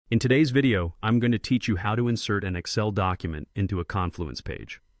In today's video, I'm going to teach you how to insert an Excel document into a Confluence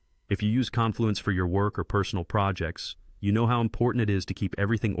page. If you use Confluence for your work or personal projects, you know how important it is to keep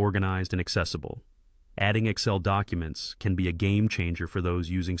everything organized and accessible. Adding Excel documents can be a game changer for those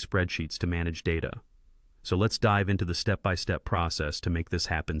using spreadsheets to manage data. So let's dive into the step-by-step process to make this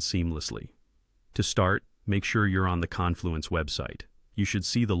happen seamlessly. To start, make sure you're on the Confluence website. You should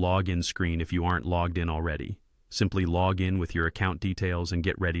see the login screen if you aren't logged in already. Simply log in with your account details and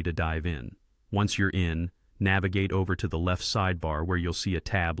get ready to dive in. Once you're in, navigate over to the left sidebar where you'll see a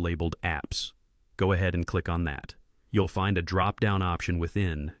tab labeled Apps. Go ahead and click on that. You'll find a drop-down option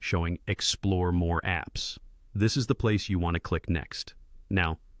within showing Explore More Apps. This is the place you want to click next.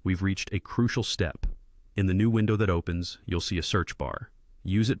 Now, we've reached a crucial step. In the new window that opens, you'll see a search bar.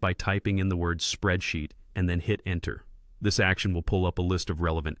 Use it by typing in the word Spreadsheet and then hit Enter. This action will pull up a list of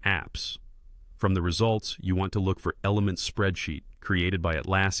relevant apps. From the results, you want to look for Element Spreadsheet, created by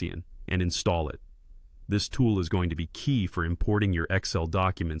Atlassian, and install it. This tool is going to be key for importing your Excel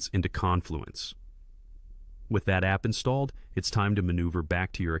documents into Confluence. With that app installed, it's time to maneuver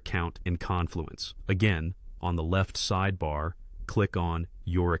back to your account in Confluence. Again, on the left sidebar, click on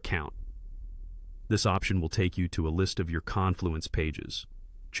Your Account. This option will take you to a list of your Confluence pages.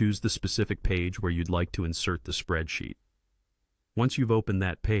 Choose the specific page where you'd like to insert the spreadsheet. Once you've opened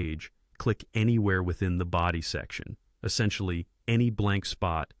that page, click anywhere within the body section, essentially any blank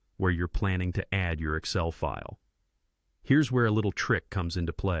spot where you're planning to add your Excel file. Here's where a little trick comes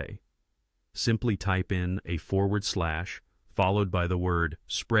into play. Simply type in a / followed by the word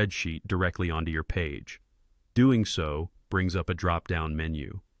Spreadsheet directly onto your page. Doing so brings up a drop-down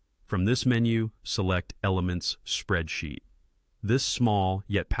menu. From this menu, select Elements Spreadsheet. This small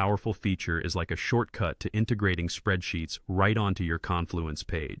yet powerful feature is like a shortcut to integrating spreadsheets right onto your Confluence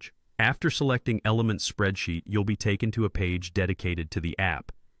page. After selecting Element Spreadsheet, you'll be taken to a page dedicated to the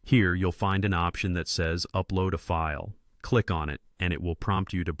app. Here, you'll find an option that says Upload a File. Click on it, and it will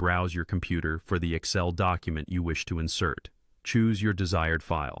prompt you to browse your computer for the Excel document you wish to insert. Choose your desired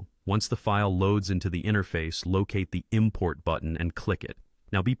file. Once the file loads into the interface, locate the Import button and click it.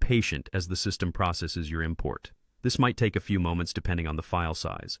 Now be patient as the system processes your import. This might take a few moments depending on the file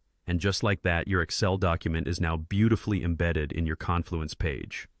size. And just like that, your Excel document is now beautifully embedded in your Confluence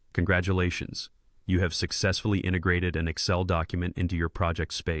page. Congratulations! You have successfully integrated an Excel document into your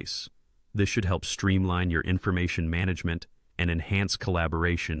project space. This should help streamline your information management and enhance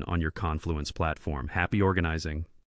collaboration on your Confluence platform. Happy organizing!